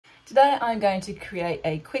Today I'm going to create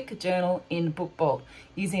a quick journal in BookBolt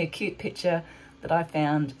using a cute picture that I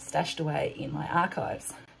found stashed away in my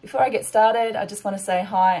archives. Before I get started, I just want to say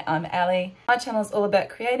hi, I'm Ali. My channel is all about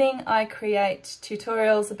creating. I create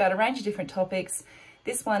tutorials about a range of different topics.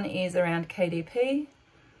 This one is around KDP.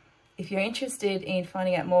 If you're interested in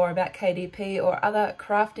finding out more about KDP or other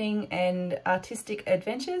crafting and artistic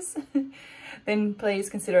adventures, then please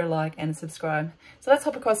consider a like and subscribe. So let's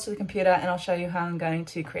hop across to the computer and I'll show you how I'm going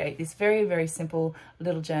to create this very, very simple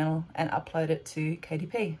little journal and upload it to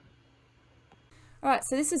KDP. Alright,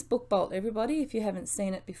 so this is BookBolt, everybody. If you haven't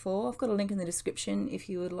seen it before, I've got a link in the description if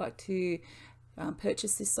you would like to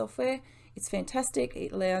purchase this software. It's fantastic.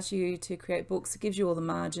 It allows you to create books. It gives you all the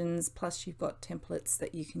margins, plus you've got templates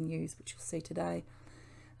that you can use, which you'll see today.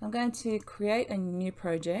 I'm going to create a new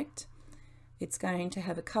project. It's going to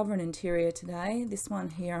have a cover and interior today. This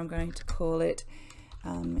one here, I'm going to call it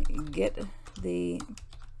Get the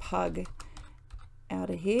Pug Out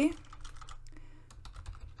of Here.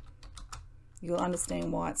 You'll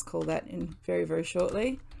understand why it's called that in very, very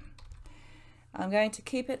shortly. I'm going to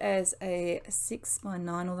keep it as a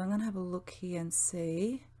 6x9, although I'm going to have a look here and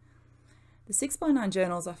see. The 6x9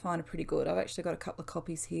 journals I find are pretty good. I've actually got a couple of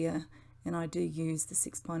copies here and I do use the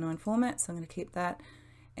 6x9 format, so I'm going to keep that.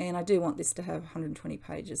 And I do want this to have 120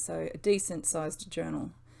 pages, so a decent sized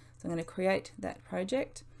journal. So I'm going to create that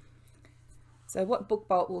project. So what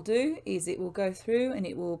BookBolt will do is it will go through and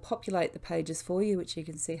it will populate the pages for you, which you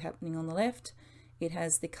can see happening on the left. It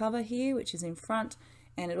has the cover here, which is in front,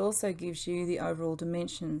 and it also gives you the overall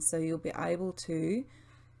dimensions, so you'll be able to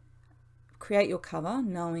create your cover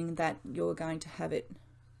knowing that you're going to have it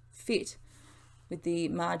fit with the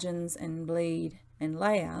margins and bleed and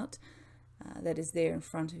layout that is there in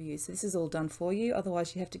front of you. So this is all done for you,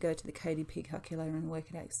 otherwise you have to go to the KDP calculator and work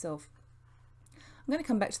it out yourself. I'm going to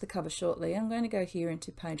come back to the cover shortly. I'm going to go here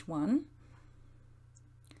into page 1.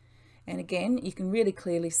 And again, you can really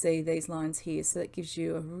clearly see these lines here, so that gives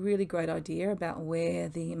you a really great idea about where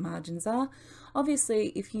the margins are. Obviously,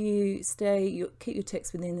 if you keep your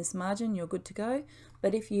text within this margin, you're good to go.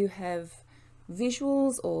 But if you have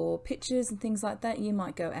visuals or pictures and things like that, you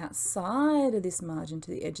might go outside of this margin to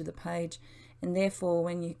the edge of the page, and therefore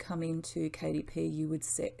when you come into KDP you would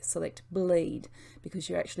select bleed, because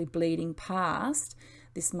you're actually bleeding past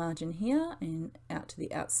this margin here and out to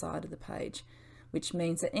the outside of the page, which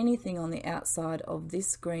means that anything on the outside of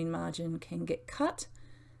this green margin can get cut.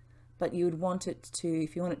 But you would want it to,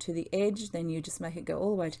 if you want it to the edge, then you just make it go all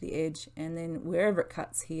the way to the edge, and then wherever it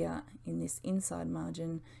cuts here in this inside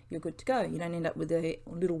margin, you're good to go. You don't end up with a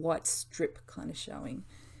little white strip kind of showing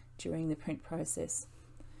during the print process.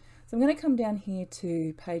 So I'm going to come down here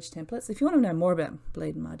to page templates. If you want to know more about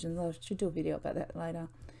bleed margins, I should do a video about that later.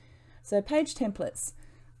 So page templates.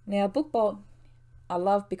 Now BookBolt I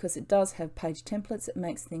love because it does have page templates. It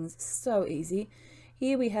makes things so easy.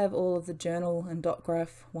 Here we have all of the journal and dot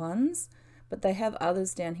graph ones, but they have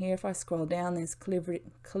others down here. If I scroll down, there's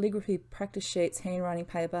calligraphy practice sheets, handwriting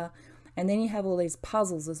paper, and then you have all these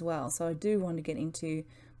puzzles as well. So I do want to get into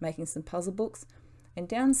making some puzzle books. And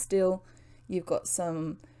down still, you've got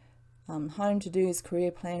some home to-dos, career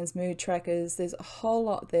plans, mood trackers. There's a whole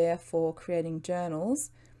lot there for creating journals.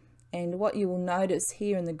 And what you will notice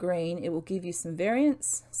here in the green, it will give you some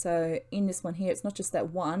variants. So in this one here, it's not just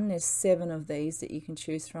that one, there's 7 of these that you can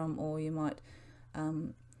choose from, or you might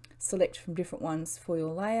select from different ones for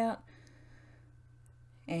your layout.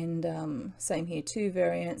 And same here, 2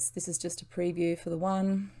 variants. This is just a preview for the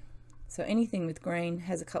one. So anything with green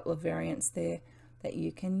has a couple of variants there that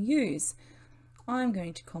you can use. I'm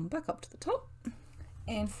going to come back up to the top.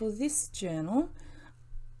 And for this journal,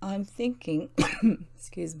 I'm thinking,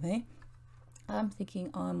 excuse me, I'm thinking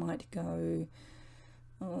I might go,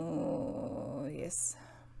 oh yes,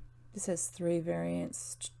 this has 3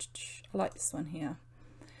 variants. I like this one here.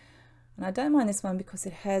 And I don't mind this one because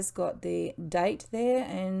it has got the date there.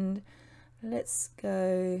 And let's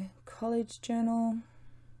go college journal,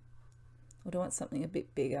 or do I want something a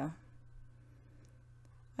bit bigger?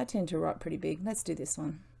 I tend to write pretty big. Let's do this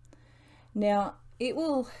one. Now it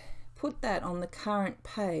will put that on the current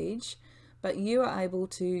page, but you are able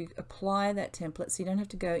to apply that template, so you don't have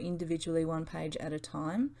to go individually one page at a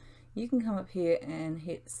time. You can come up here and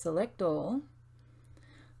hit select all,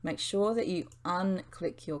 make sure that you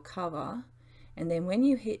unclick your cover, and then when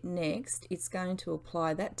you hit next, it's going to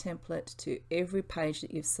apply that template to every page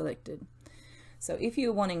that you've selected. So if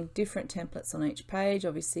you're wanting different templates on each page,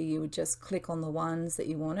 obviously you would just click on the ones that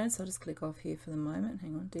you wanted. So I'll just click off here for the moment.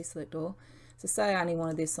 Hang on, deselect all. So say I only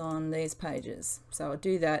wanted this on these pages. So I'd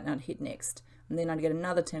do that and I'd hit next. And then I'd get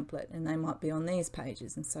another template and they might be on these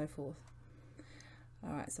pages and so forth.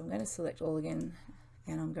 All right, so I'm going to select all again,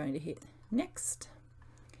 and I'm going to hit next.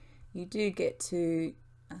 You do get to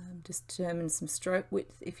determine some stroke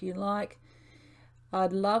width if you like.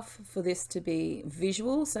 I'd love for this to be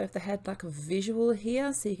visual, so if they had like a visual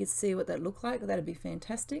here so you could see what that looked like, that'd be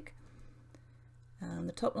fantastic.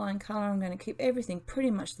 The top line color, I'm going to keep everything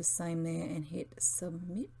pretty much the same there and hit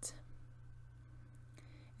submit.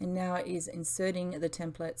 And now it is inserting the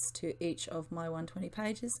templates to each of my 120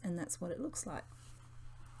 pages, and that's what it looks like.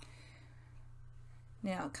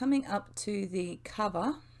 Now coming up to the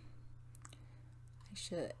cover,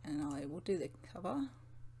 actually, and I will do the cover.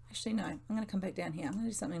 Actually no, I'm going to come back down here. I'm going to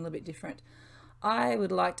do something a little bit different. I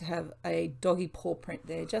would like to have a doggy paw print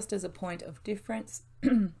there just as a point of difference.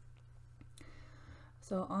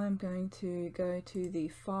 So I'm going to go to the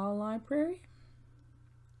file library,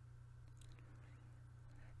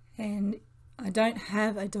 and I don't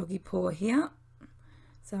have a doggy paw here,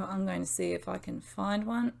 so I'm going to see if I can find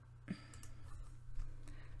one.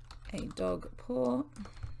 A dog paw.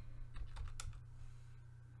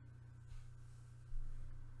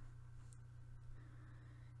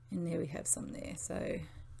 And there we have some there, so I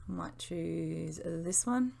might choose this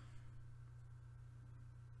one.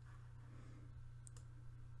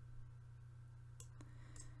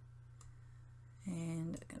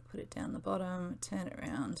 And I'm going to put it down the bottom, turn it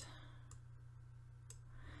around,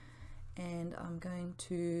 and I'm going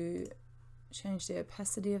to change the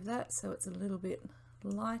opacity of that so it's a little bit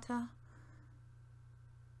lighter.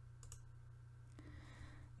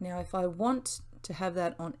 Now if I want to have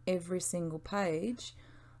that on every single page,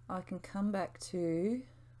 I can come back to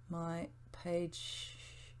my page.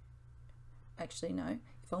 Actually no,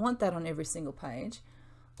 if I want that on every single page,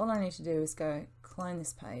 all I need to do is go clone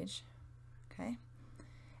this page, okay,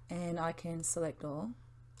 and I can select all,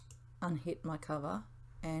 unhit my cover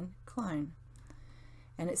and clone.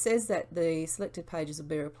 And it says that the selected pages will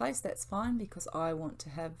be replaced. That's fine because I want to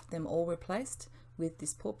have them all replaced with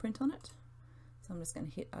this paw print on it. So I'm just going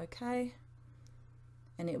to hit OK,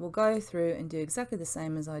 and it will go through and do exactly the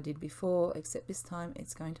same as I did before, except this time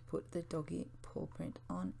it's going to put the doggy paw print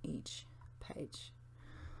on each page.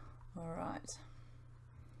 Alright,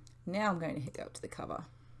 now I'm going to hit go up to the cover,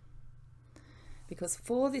 because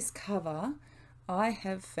for this cover I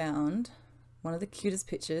have found one of the cutest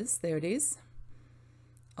pictures, there it is,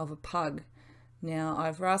 of a pug. Now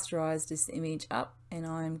I've rasterized this image up and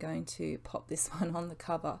I'm going to pop this one on the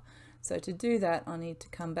cover. So to do that I need to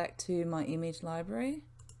come back to my image library,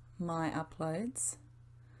 my uploads.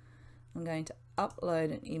 I'm going to upload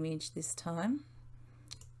an image this time,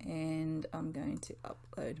 and I'm going to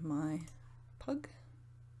upload my pug,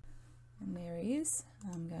 and there he is.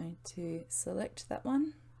 I'm going to select that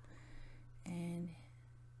one, and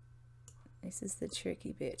this is the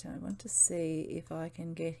tricky bit. I want to see if I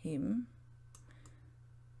can get him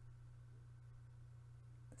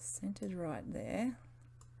centered right there.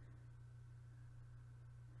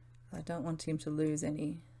 I don't want him to lose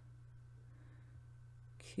any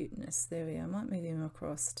cuteness. There we are. I might move him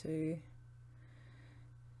across to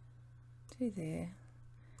there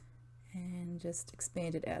and just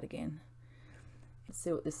expand it out again. Let's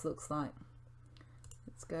see what this looks like.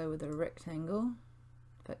 Let's go with a rectangle.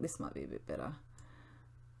 In fact, this might be a bit better.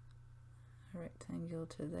 A rectangle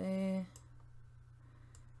to there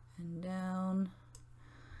and down,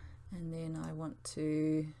 and then I want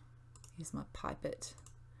to use my pipette.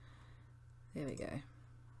 There we go. I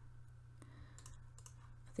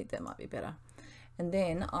think that might be better. And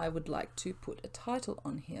then I would like to put a title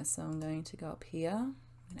on here, so I'm going to go up here, I'm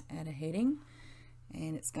going to add a heading,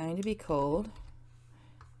 and it's going to be called,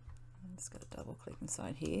 I'm just going to double click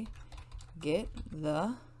inside here, Get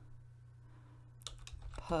the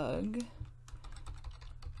Pug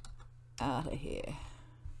Out of Here.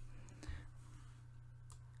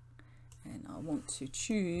 And I want to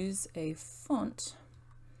choose a font.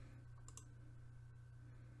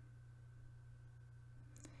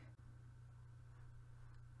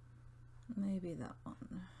 Maybe that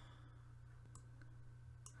one.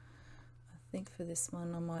 I think for this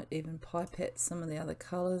one I might even pipette some of the other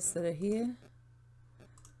colors that are here.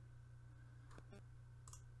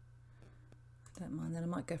 I don't mind that. I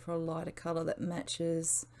might go for a lighter color that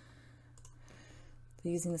matches.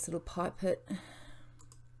 Using this little pipette,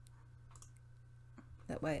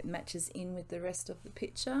 that way it matches in with the rest of the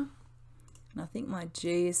picture. And I think my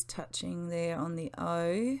G is touching there on the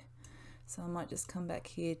O, so I might just come back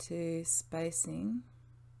here to spacing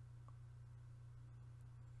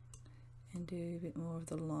and do a bit more of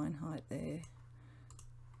the line height there.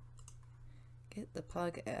 Get the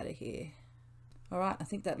pug out of here. Alright, I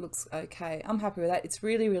think that looks okay. I'm happy with that. It's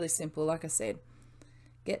really, really simple, like I said.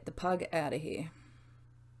 Get the pug out of here.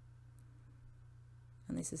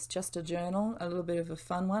 This is just a journal, a little bit of a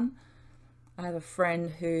fun one. I have a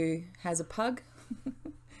friend who has a pug.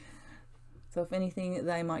 So if anything,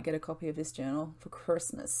 they might get a copy of this journal for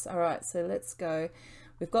Christmas. All right, so let's go.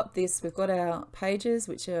 We've got this, we've got our pages,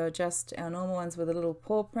 which are just our normal ones with a little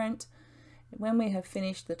paw print. When we have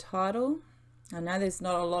finished the title, I know there's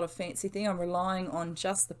not a lot of fancy thing. I'm relying on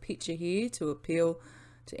just the picture here to appeal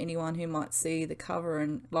to anyone who might see the cover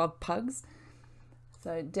and love pugs.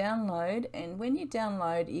 So download, and when you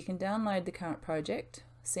download, you can download the current project,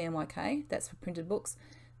 CMYK, that's for printed books.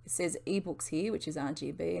 It says ebooks here, which is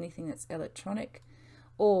RGB, anything that's electronic.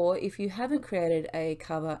 Or if you haven't created a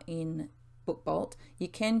cover in BookBolt, you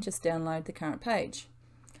can just download the current page.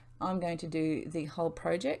 I'm going to do the whole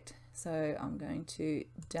project, so I'm going to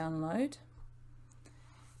download,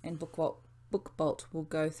 and BookBolt will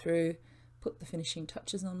go through, put the finishing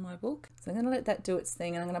touches on my book. So I'm going to let that do its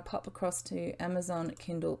thing, and I'm going to pop across to Amazon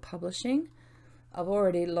Kindle Publishing. I've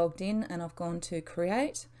already logged in and I've gone to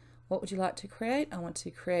create. What would you like to create? I want to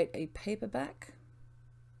create a paperback.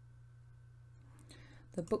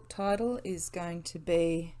 The book title is going to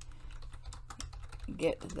be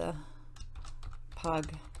Get the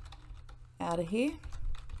Pug Out of Here.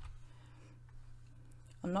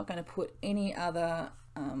 I'm not going to put any other,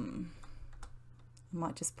 I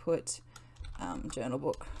might just put journal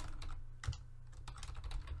book.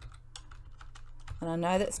 And I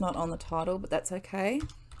know that's not on the title, but that's okay.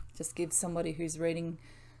 Just give somebody who's reading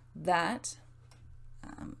that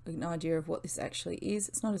an idea of what this actually is.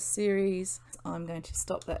 It's not a series. I'm going to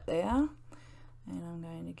stop that there, and I'm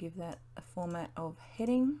going to give that a format of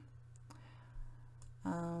heading.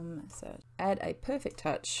 So add a perfect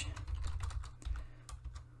touch.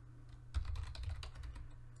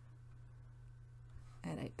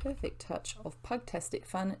 Add a perfect touch of pugtastic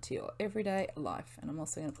fun to your everyday life. And I'm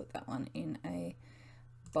also going to put that one in a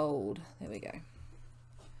bold. There we go.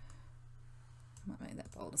 Might make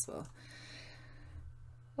that bold as well.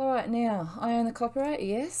 Alright, now I own the copyright,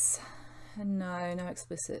 yes. And no, no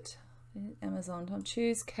explicit. Amazon, don't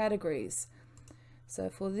choose categories. So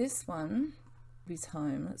for this one, is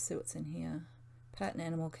home. Let's see what's in here. Pet and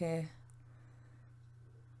animal care.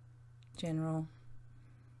 General.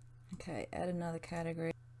 Okay, add another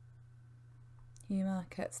category. Humour,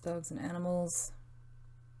 cats, dogs and animals.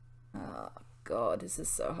 Oh God, this is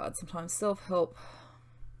so hard sometimes. Self-help.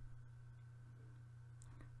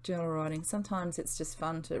 Journal writing. Sometimes it's just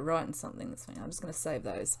fun to write in something that's funny. I'm just going to save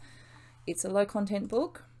those. It's a low content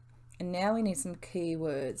book, and now we need some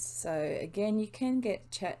keywords. So again, you can get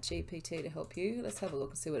ChatGPT to help you. Let's have a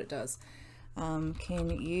look and see what it does. Can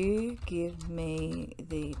you give me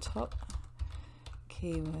the top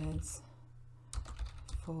keywords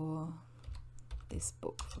for this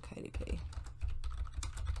book for KDP?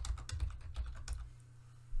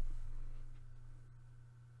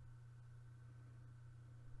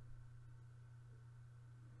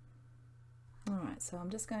 Alright, so I'm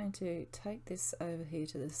just going to take this over here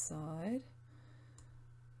to the side,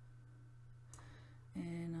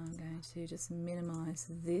 and I'm going to just minimize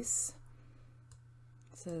this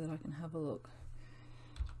so that I can have a look.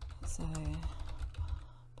 So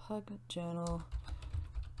pug journal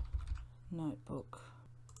notebook,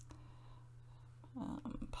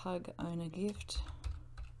 pug owner gift,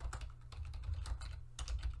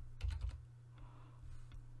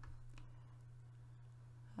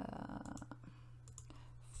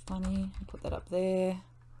 funny, put that up there.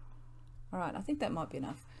 Alright, I think that might be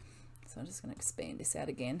enough. So I'm just going to expand this out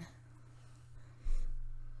again.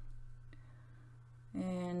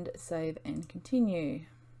 And save and continue.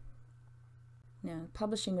 Now,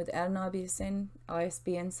 publishing without an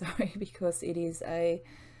ISBN, sorry, because it is a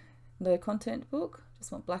low content book.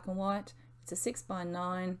 Just want black and white. It's a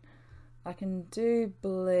 6x9. I can do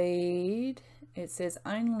bleed. It says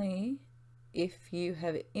only if you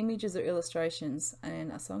have images or illustrations,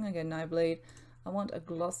 and so I'm going to go no bleed. I want a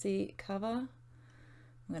glossy cover.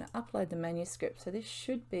 I'm going to upload the manuscript, so this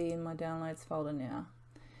should be in my downloads folder now.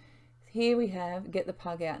 Here we have Get the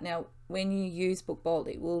Pug Out. Now when you use BookBolt,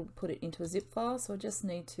 it will put it into a zip file, so I just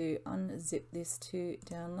need to unzip this to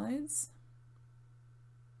downloads.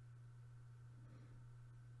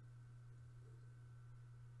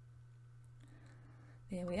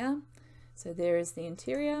 There we are. So there is the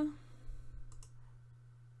interior.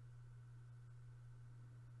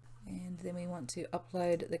 And then we want to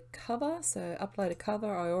upload the cover. So upload a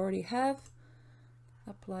cover I already have.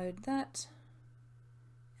 Upload that.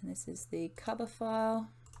 And this is the cover file.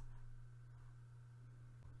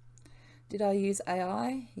 Did I use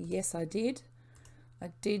AI? Yes, I did.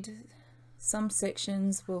 I did. Some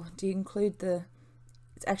sections will include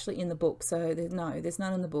it's actually in the book. So there's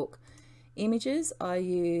none in the book. images, I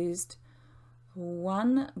used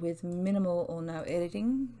one with minimal or no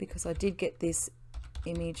editing because I did get this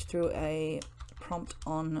image through a prompt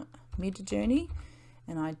on Midjourney,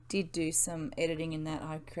 and I did do some editing in that.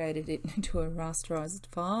 I created it into a rasterized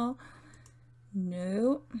file.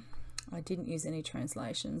 No, I didn't use any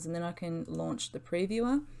translations, and then I can launch the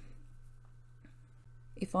previewer.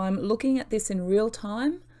 If I'm looking at this in real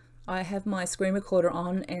time, I have my screen recorder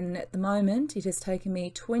on, and at the moment it has taken me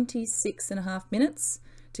 26.5 minutes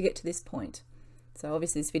to get to this point. So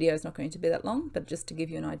obviously this video is not going to be that long, but just to give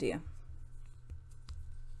you an idea.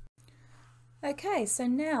 Okay, so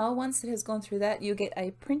now once it has gone through that, you'll get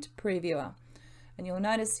a print previewer. And you'll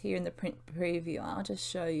notice here in the print preview, I'll just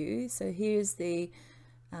show you. So here's the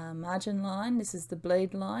margin line. This is the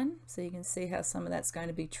bleed line. So you can see how some of that's going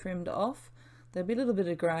to be trimmed off. There'll be a little bit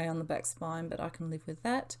of grey on the back spine, but I can live with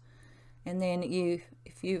that. And then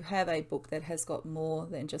if you have a book that has got more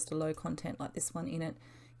than just a low content like this one in it,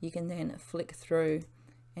 you can then flick through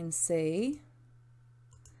and see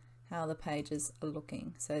how the pages are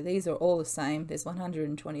looking. So these are all the same. There's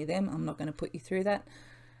 120 of them. I'm not going to put you through that.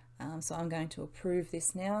 So I'm going to approve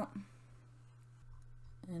this now.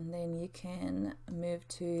 And then you can move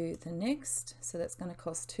to the next. So that's going to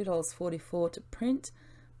cost $2.44 to print.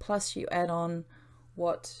 Plus you add on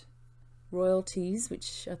what royalties,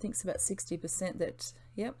 which I think is about 60%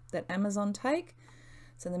 that Amazon take.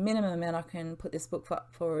 So the minimum amount I can put this book up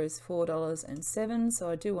for is $4.07. So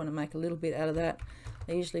I do want to make a little bit out of that.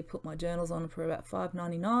 I usually put my journals on for about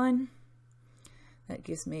 $5.99. That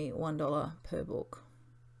gives me $1 per book.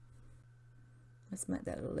 Let's make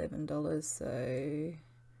that $11, so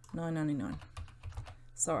 $9.99.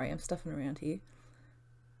 Sorry, I'm stuffing around here.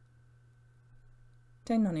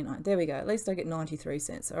 $10.99. There we go. At least I get 93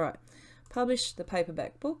 cents. All right. Publish the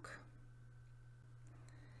paperback book.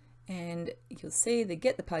 And you'll see the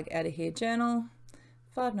Get the Pug Out of Here journal,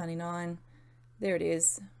 $5.99. There it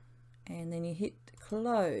is. And then you hit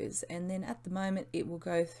close. And then at the moment it will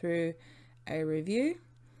go through a review.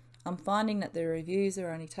 I'm finding that the reviews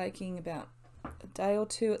are only taking about a day or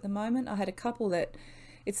two at the moment. I had a couple that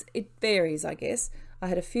it varies, I guess. I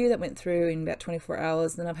had a few that went through in about 24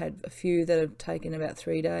 hours, then I've had a few that have taken about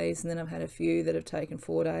 3 days, and then I've had a few that have taken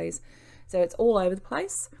 4 days. So it's all over the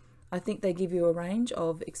place. I think they give you a range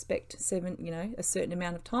of expect a certain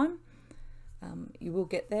amount of time. You will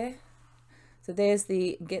get there. So there's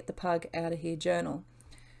the Get the Pug Out of Here journal.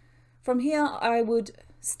 From here, I would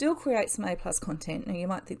still create some A+ content. Now you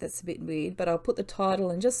might think that's a bit weird, but I'll put the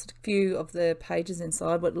title and just a few of the pages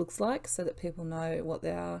inside what it looks like so that people know what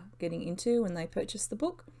they are getting into when they purchase the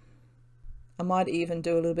book. I might even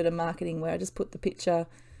do a little bit of marketing where I just put the picture,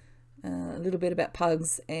 a little bit about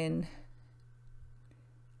pugs, and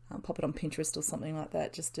I'll pop it on Pinterest or something like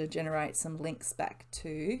that just to generate some links back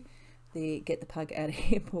to the Get the Pug Out of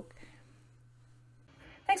Here book.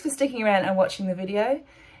 Thanks for sticking around and watching the video.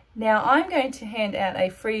 Now I'm going to hand out a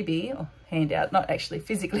freebie, or hand out, not actually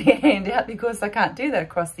physically hand out because I can't do that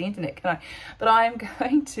across the internet, can I? But I'm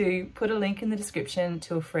going to put a link in the description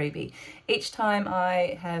to a freebie. Each time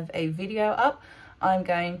I have a video up, I'm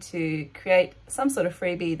going to create some sort of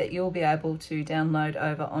freebie that you'll be able to download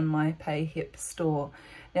over on my PayHip store.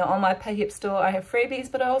 Now on my PayHip store I have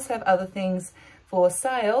freebies, but I also have other things for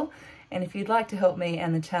sale. And if you'd like to help me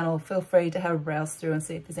and the channel, feel free to have a browse through and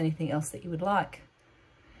see if there's anything else that you would like.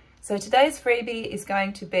 So today's freebie is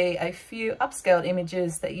going to be a few upscaled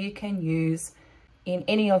images that you can use in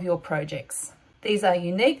any of your projects. These are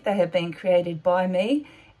unique, they have been created by me,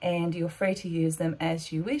 and you're free to use them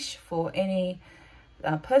as you wish for any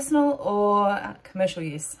personal or commercial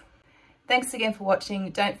use. Thanks again for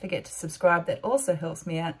watching. Don't forget to subscribe, that also helps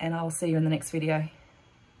me out, and I'll see you in the next video.